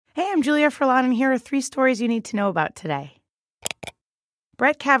I'm Julia Furlan, and here are 3 stories you need to know about today.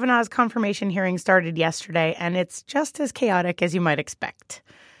 Brett Kavanaugh's confirmation hearing started yesterday, and it's just as chaotic as you might expect.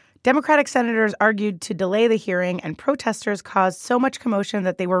 Democratic senators argued to delay the hearing, and protesters caused so much commotion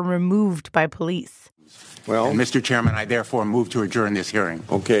that they were removed by police. Well, and Mr. Chairman, I therefore move to adjourn this hearing.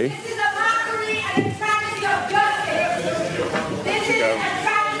 Okay. This is a mockery and a travesty of justice. This is a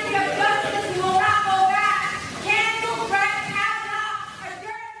travesty of justice. We will not go back. Cancel Brett Kavanaugh. Adjourn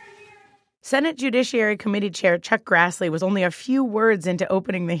the hearing. Senate Judiciary Committee Chair Chuck Grassley was only a few words into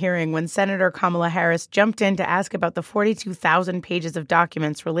opening the hearing when Senator Kamala Harris jumped in to ask about the 42,000 pages of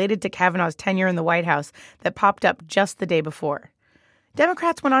documents related to Kavanaugh's tenure in the White House that popped up just the day before.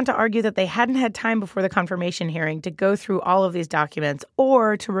 Democrats went on to argue that they hadn't had time before the confirmation hearing to go through all of these documents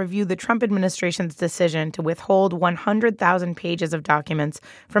or to review the Trump administration's decision to withhold 100,000 pages of documents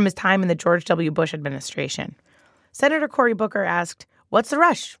from his time in the George W. Bush administration. Senator Cory Booker asked, "What's the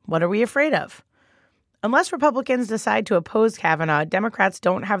rush? What are we afraid of?" Unless Republicans decide to oppose Kavanaugh, Democrats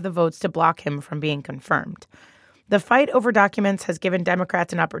don't have the votes to block him from being confirmed. The fight over documents has given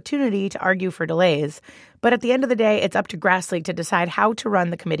Democrats an opportunity to argue for delays, but at the end of the day, it's up to Grassley to decide how to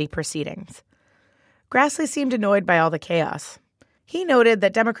run the committee proceedings. Grassley seemed annoyed by all the chaos. He noted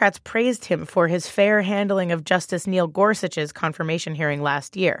that Democrats praised him for his fair handling of Justice Neil Gorsuch's confirmation hearing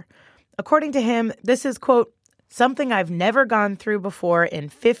last year. According to him, this is, quote, something I've never gone through before in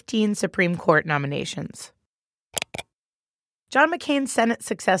 15 Supreme Court nominations. John McCain's Senate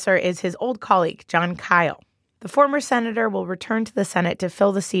successor is his old colleague, Jon Kyl. The former senator will return to the Senate to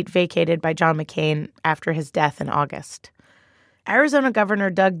fill the seat vacated by John McCain after his death in August. Arizona Governor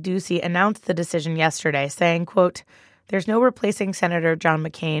Doug Ducey announced the decision yesterday, saying, quote, "There's no replacing Senator John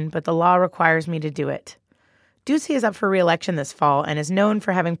McCain, but the law requires me to do it." Ducey is up for re-election this fall and is known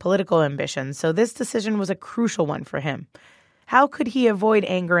for having political ambitions, so this decision was a crucial one for him. How could he avoid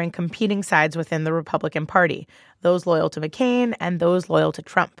angering competing sides within the Republican Party, those loyal to McCain and those loyal to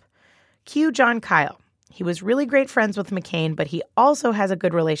Trump? Cue Jon Kyl. He was really great friends with McCain, but he also has a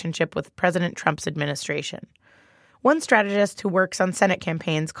good relationship with President Trump's administration. One strategist who works on Senate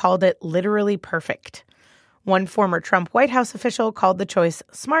campaigns called it literally perfect. One former Trump White House official called the choice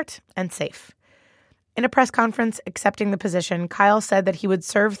smart and safe. In a press conference accepting the position, Kyl said that he would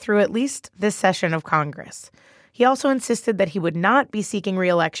serve through at least this session of Congress. He also insisted that he would not be seeking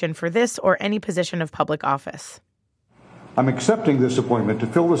re-election for this or any position of public office. I'm accepting this appointment to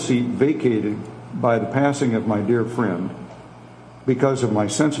fill the seat vacated by the passing of my dear friend because of my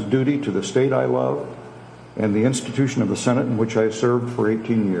sense of duty to the state I love and the institution of the Senate in which I served for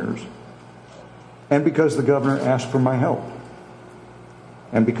 18 years, and because the governor asked for my help,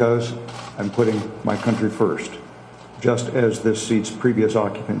 and because I'm putting my country first, just as this seat's previous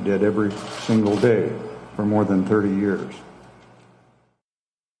occupant did every single day for more than 30 years.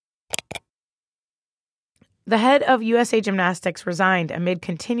 The head of USA Gymnastics resigned amid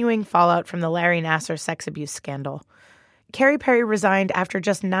continuing fallout from the Larry Nassar sex abuse scandal. Carrie Perry resigned after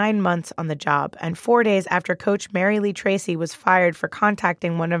just 9 months on the job and 4 days after coach Mary Lee Tracy was fired for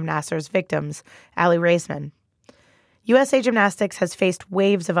contacting one of Nassar's victims, Aly Raisman. USA Gymnastics has faced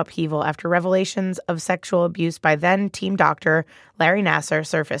waves of upheaval after revelations of sexual abuse by then-team doctor Larry Nassar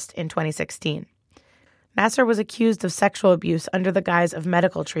surfaced in 2016. Nassar was accused of sexual abuse under the guise of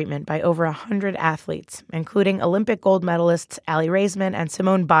medical treatment by over 100 athletes, including Olympic gold medalists Aly Raisman and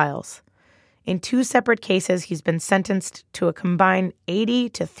Simone Biles. In 2 separate cases, he's been sentenced to a combined 80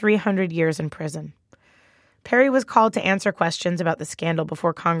 to 300 years in prison. Perry was called to answer questions about the scandal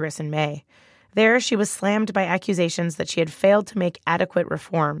before Congress in May. There, she was slammed by accusations that she had failed to make adequate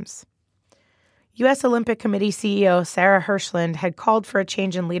reforms. U.S. Olympic Committee CEO Sarah Hirshland had called for a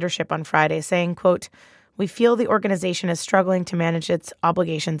change in leadership on Friday, saying, quote, "We feel the organization is struggling to manage its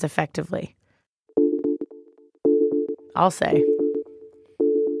obligations effectively." I'll say.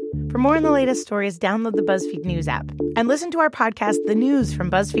 For more on the latest stories, download the BuzzFeed News app and listen to our podcast, The News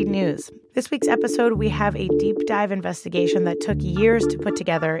from BuzzFeed News. This week's episode, we have a deep dive investigation that took years to put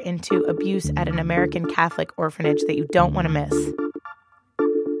together into abuse at an American Catholic orphanage that you don't want to miss.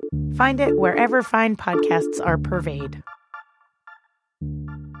 Find it wherever fine podcasts are purveyed.